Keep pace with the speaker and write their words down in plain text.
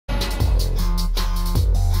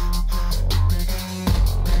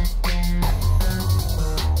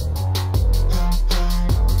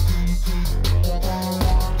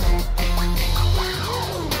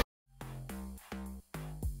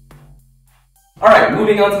Alright,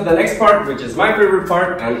 moving on to the next part, which is my favorite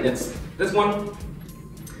part, and it's this one.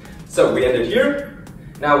 So we ended here.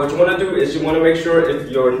 Now what you want to do is you want to make sure if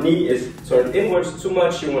your knee is turned inwards too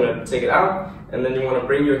much, you want to take it out, and then you want to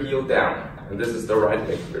bring your heel down. And this is the right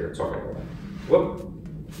leg we're talking about. Whoop.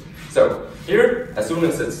 So here, as soon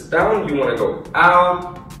as it's down, you want to go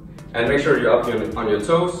out, and make sure you're up on your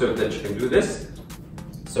toes so that you can do this.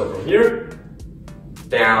 So from here,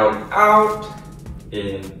 down, out,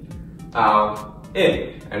 in, out,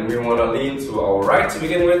 in. And we want to lean to our right to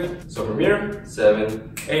begin with. So from here,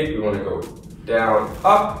 7, 8, we want to go down,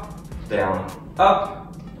 up, down,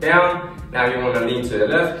 up, down. Now you want to lean to the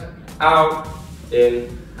left, out,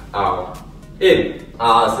 in, in.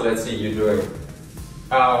 So let's see, you're doing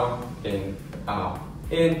out, in,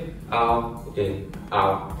 in,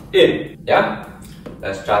 in. Yeah?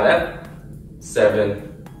 Let's try that.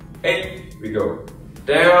 7, 8, we go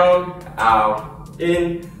down, out,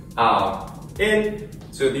 in,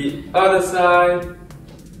 to the other side.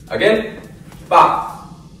 Again, 5,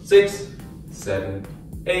 6, 7,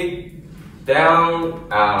 8, down,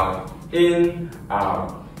 out, in,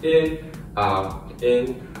 in,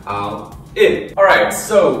 in. Alright,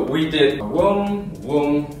 so we did whoom,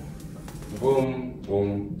 whoom, whoom,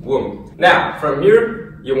 whoom, whoom. Now, from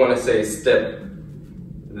here, you want to say step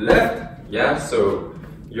left, yeah, so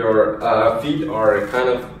your feet are kind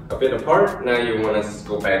of a bit apart. Now you want to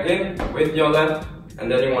go back in with your left,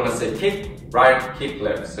 and then you want to say kick right, kick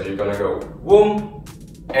left. So you're gonna go whoom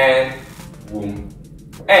and whoom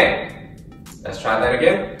and. Let's try that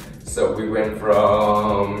again. So we went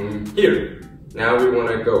from here. Now we want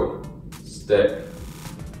to go step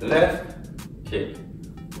left, kick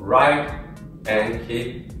right, and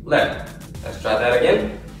kick left. Let's try that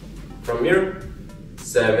again. From here,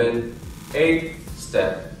 7, 8,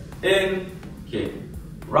 step in, kick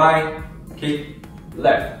right, kick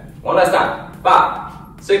left. One last time.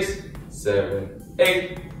 5, 6, 7,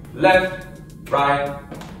 8, left, right,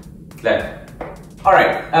 left.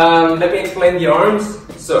 Alright, let me explain the arms.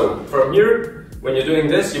 So from here, when you're doing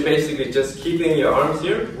this, you're basically just keeping your arms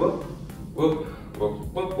here. Whoop, whoop,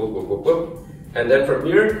 whoop, whoop, whoop, whoop, whoop. And then from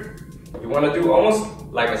here, you want to do almost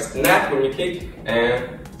like a snap when you kick,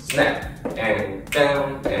 and snap, and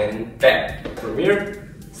down and back. From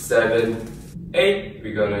here, 7, 8,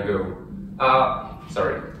 we're gonna go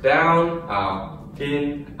down, out,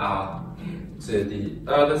 in, out, to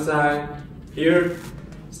the other side. Here,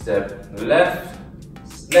 step left,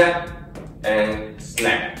 snap, and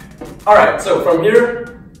snap. Alright, so from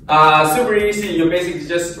here, super easy. You're basically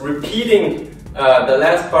just repeating the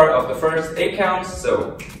last part of the first 8 counts.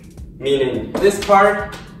 So, meaning this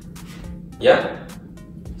part, yeah?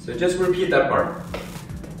 So just repeat that part.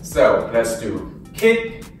 So, let's do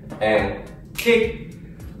kick and kick,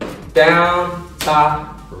 down,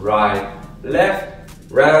 top, right, left,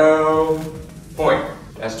 round, point.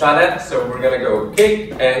 Let's try that. So we're gonna go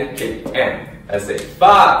kick and let's say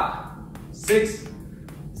 5, 6,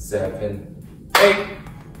 7, 8,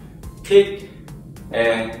 kick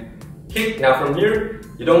and kick. Now from here,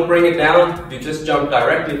 you don't bring it down, you just jump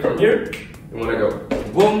directly from here. You wanna go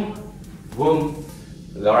boom, boom,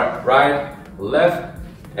 right, left,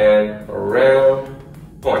 and around,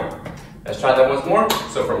 point. Let's try that once more.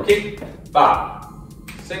 So from kick, 5,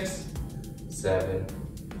 6, 7,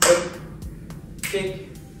 8, kick,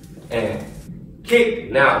 and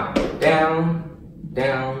kick. Now, down,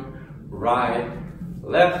 down, right,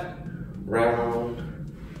 left, round,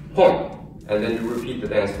 point. And then you repeat the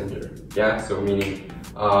dance from here. Yeah, so meaning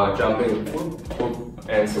jumping, whoop, whoop,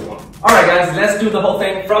 and so on. Alright guys, let's do the whole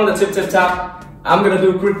thing from the tip top. I'm gonna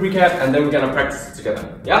do a quick recap and then we're gonna practice it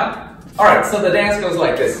together. Yeah? Alright, so the dance goes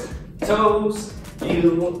like this. Toes,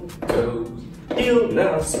 heel,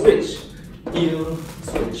 now switch, heel,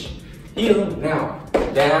 switch, heel, now,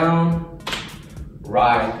 down,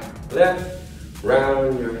 right, left,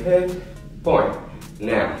 round your head, point,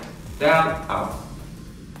 now, down, out,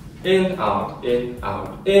 in, out, in,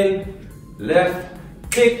 out, in, left,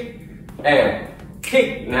 kick, and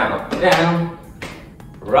kick, now, down,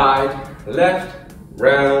 right, left,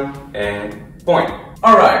 round, and point.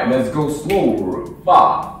 Alright, let's go slower.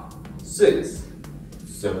 5, 6,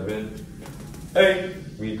 7, 8,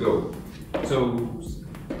 we go. Toes,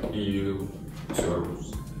 heel,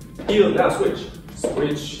 toes, heel, now switch,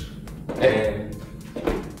 switch, and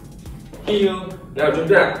heel, now jump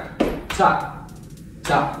down, top,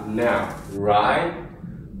 top, now, right,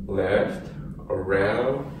 left,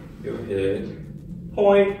 around your head,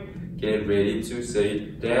 point, get ready to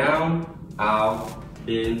say down, out,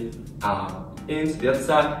 in, to the other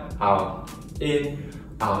side, out, in,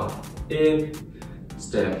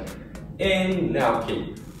 step in, now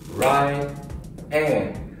kick, right,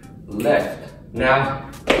 and left. Now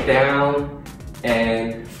down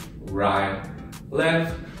and right,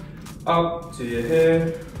 left, up to your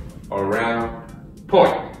head, around,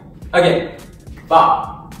 point. Again,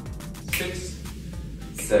 5, 6,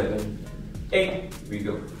 7, 8. We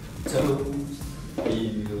go toes,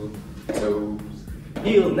 heel, toes,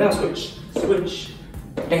 heel. Now switch, switch,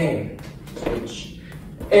 and switch,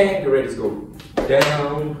 and get ready to go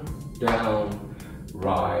down, down,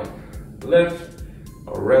 right, left,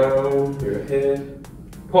 around your head,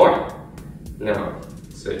 point. Now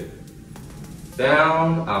say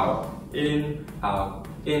down, out, in, to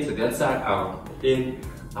the other side, out,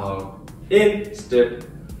 in, step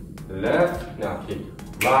left. Now kick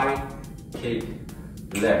right, kick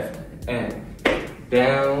left, and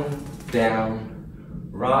down, down,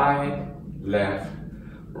 right, left,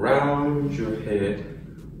 round your head,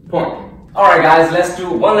 point. Alright guys, let's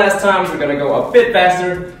do it one last time. So we're gonna go a bit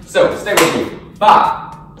faster. So stay with me.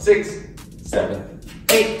 5, 6, 7,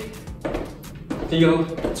 8. Heel,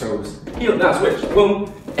 toes, heel. Now switch.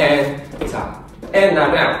 Boom, and top. And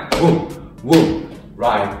now. Boom, boom.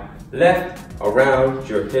 Right, left, around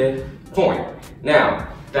your head, point. Now,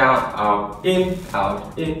 down, out, in,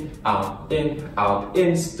 out, in, out, in, out,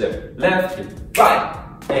 in. Step left,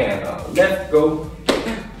 right, and left, go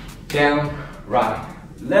down, right,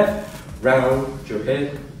 left, round your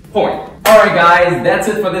head, point. Alright guys, that's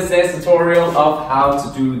it for this dance tutorial of how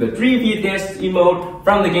to do the 3 feet dance emote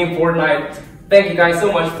from the game Fortnite. Thank you guys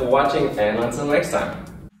so much for watching, and until next time.